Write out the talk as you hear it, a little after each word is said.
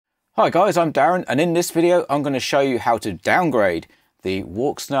Hi guys, I'm Darren, and in this video I'm going to show you how to downgrade the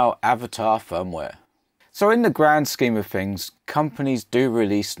Walksnail Avatar firmware. So in the grand scheme of things, companies do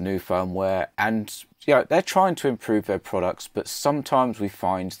release new firmware and they're trying to improve their products, but sometimes we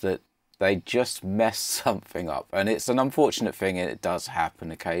find that they just mess something up, and it's an unfortunate thing and it does happen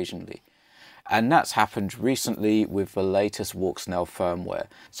occasionally. And that's happened recently with the latest Walksnail firmware.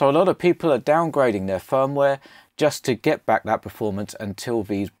 So a lot of people are downgrading their firmware just to get back that performance until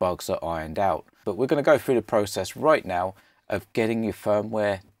these bugs are ironed out. But we're going to go through the process right now of getting your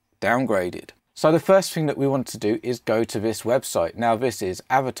firmware downgraded. So the first thing that we want to do is go to this website. Now this is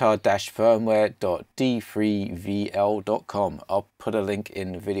avatar-firmware.d3vl.com. I'll put a link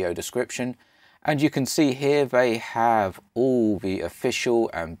in the video description. And you can see here they have all the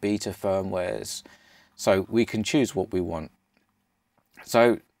official and beta firmwares. So we can choose what we want.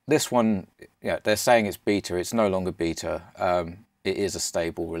 So this one, they're saying it's beta. It's no longer beta. It is a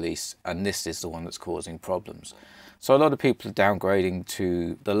stable release, and this is the one that's causing problems. So a lot of people are downgrading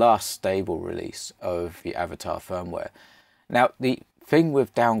to the last stable release of the Avatar firmware. Now, the thing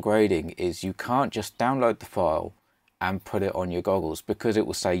with downgrading is you can't just download the file and put it on your goggles, because it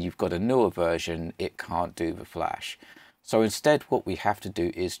will say you've got a newer version, it can't do the flash. So instead what we have to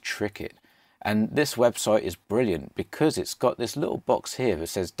do is trick it. And this website is brilliant because it's got this little box here that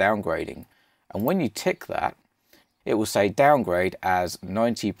says downgrading. And when you tick that, it will say downgrade as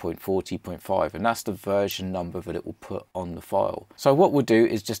 90.40.5, and that's the version number that it will put on the file. So what we'll do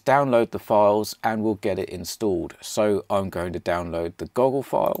is just download the files and we'll get it installed. So I'm going to download the goggle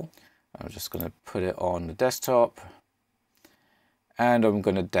file. I'm just going to put it on the desktop. And I'm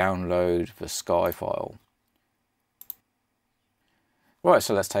going to download the Sky file. Right,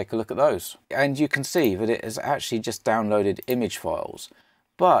 so let's take a look at those. And you can see that it has actually just downloaded image files.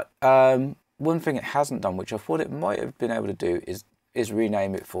 But one thing it hasn't done, which I thought it might have been able to do, is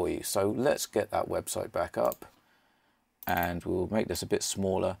rename it for you. So let's get that website back up. And we'll make this a bit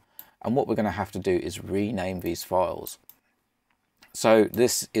smaller. And what we're going to have to do is rename these files. So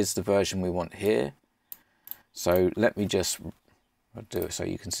this is the version we want here. So let me just do it so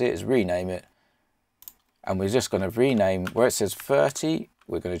you can see it, is rename it. And we're just going to rename where it says 30,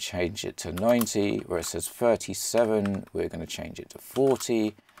 we're going to change it to 90. Where it says 37, we're going to change it to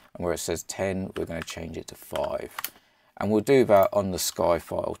 40. And where it says 10, we're going to change it to 5. And we'll do that on the Sky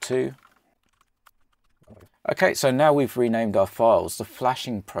file too. Okay, so now we've renamed our files. The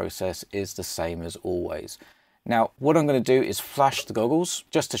flashing process is the same as always. Now, what I'm going to do is flash the goggles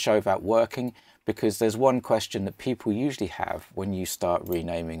just to show that working, because there's one question that people usually have when you start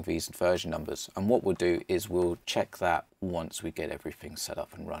renaming these version numbers. And what we'll do is we'll check that once we get everything set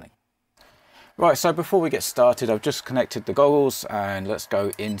up and running. Right, so before we get started, I've just connected the goggles and let's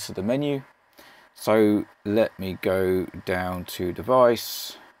go into the menu. So let me go down to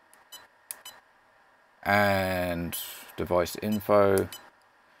device and device info.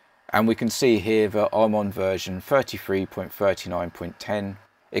 And we can see here that I'm on version 33.39.10.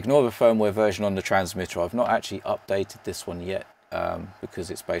 Ignore the firmware version on the transmitter. I've not actually updated this one yet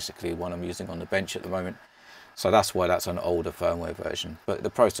because it's basically one I'm using on the bench at the moment. So that's why that's an older firmware version, but the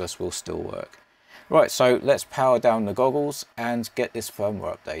process will still work. Right, so let's power down the goggles and get this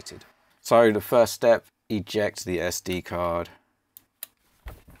firmware updated. So the first step, eject the SD card.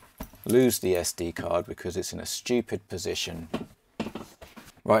 Lose the SD card because it's in a stupid position.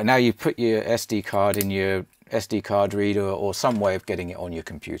 Right, now you put your SD card in your SD card reader or some way of getting it on your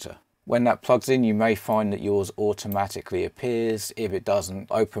computer. When that plugs in, you may find that yours automatically appears. If it doesn't,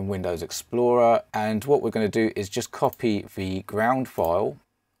 open Windows Explorer, and what we're going to do is just copy the ground file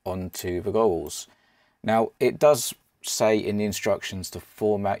onto the goggles. Now, it does say in the instructions to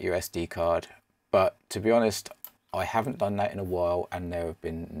format your SD card, but to be honest, I haven't done that in a while and there have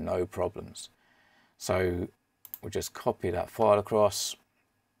been no problems. So we'll just copy that file across.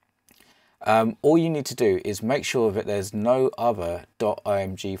 All you need to do is make sure that there's no other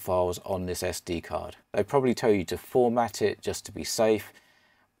 .img files on this SD card. They probably tell you to format it just to be safe,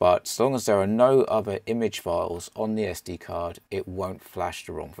 but as long as there are no other image files on the SD card, it won't flash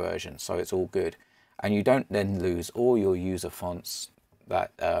the wrong version, so it's all good. And you don't then lose all your user fonts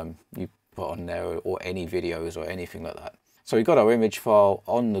that you put on there, or any videos or anything like that. So we've got our image file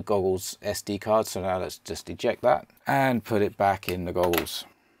on the goggles SD card, so now let's just eject that and put it back in the goggles.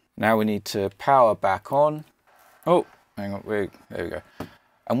 Now we need to power back on. Oh, hang on, there we go.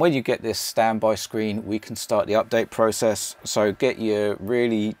 And when you get this standby screen, we can start the update process. So get your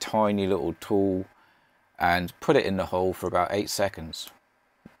really tiny little tool and put it in the hole for about 8 seconds.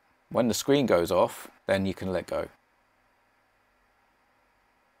 When the screen goes off, then you can let go.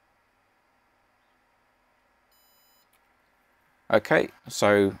 Okay,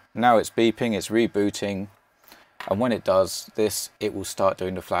 so now it's beeping, it's rebooting, and when it does this, it will start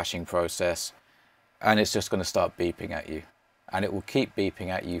doing the flashing process, and it's just going to start beeping at you. And it will keep beeping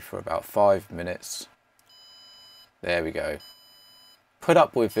at you for about 5 minutes. There we go. Put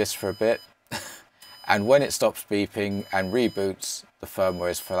up with this for a bit, and when it stops beeping and reboots, the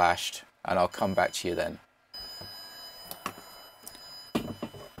firmware is flashed, and I'll come back to you then.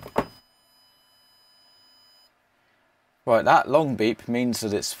 Right, that long beep means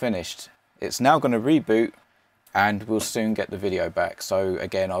that it's finished. It's now going to reboot, and we'll soon get the video back. So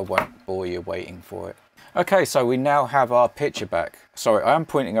again, I won't bore you waiting for it. Okay, so we now have our picture back. Sorry, I am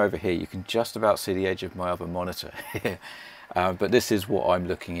pointing over here. You can just about see the edge of my other monitor here. But this is what I'm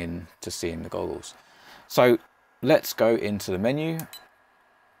looking in to see in the goggles. So let's go into the menu,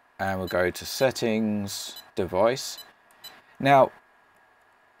 and we'll go to Settings, Device. Now,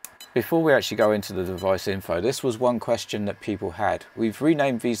 before we actually go into the device info, this was one question that people had. We've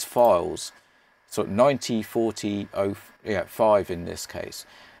renamed these files, so 904005 in this case.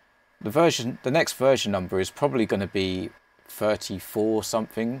 The next version number is probably going to be 34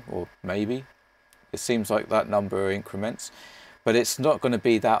 something, or maybe. It seems like that number increments, but it's not going to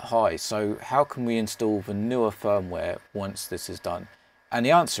be that high. So how can we install the newer firmware once this is done? And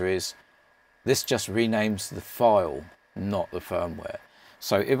the answer is, this just renames the file, not the firmware.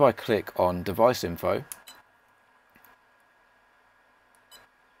 So if I click on device info,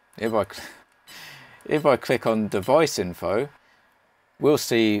 if I click on device info, we'll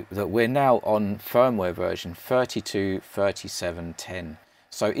see that we're now on firmware version 32.37.10.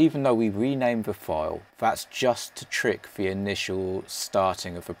 So even though we renamed the file, that's just to trick the initial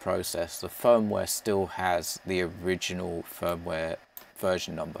starting of the process. The firmware still has the original firmware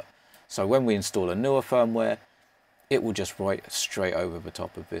version number. So when we install a newer firmware, it will just write straight over the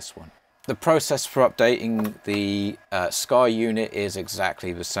top of this one. The process for updating the Sky unit is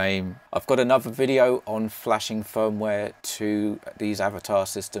exactly the same. I've got another video on flashing firmware to these Avatar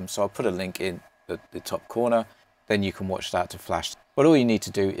systems, so I'll put a link in the top corner, then you can watch that to flash. But all you need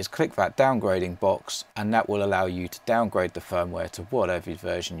to do is click that downgrading box, and that will allow you to downgrade the firmware to whatever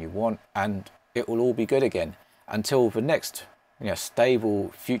version you want, and it will all be good again until the next stable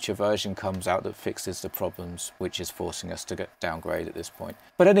future version comes out that fixes the problems, which is forcing us to get downgrade at this point.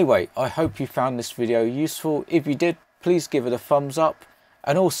 But anyway, I hope you found this video useful. If you did, please give it a thumbs up,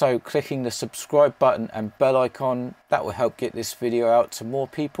 and also clicking the subscribe button and bell icon, that will help get this video out to more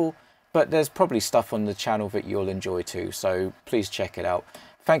people. But there's probably stuff on the channel that you'll enjoy too, so please check it out.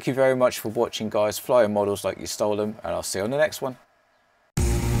 Thank you very much for watching, guys. Fly your models like you stole them, and I'll see you on the next one.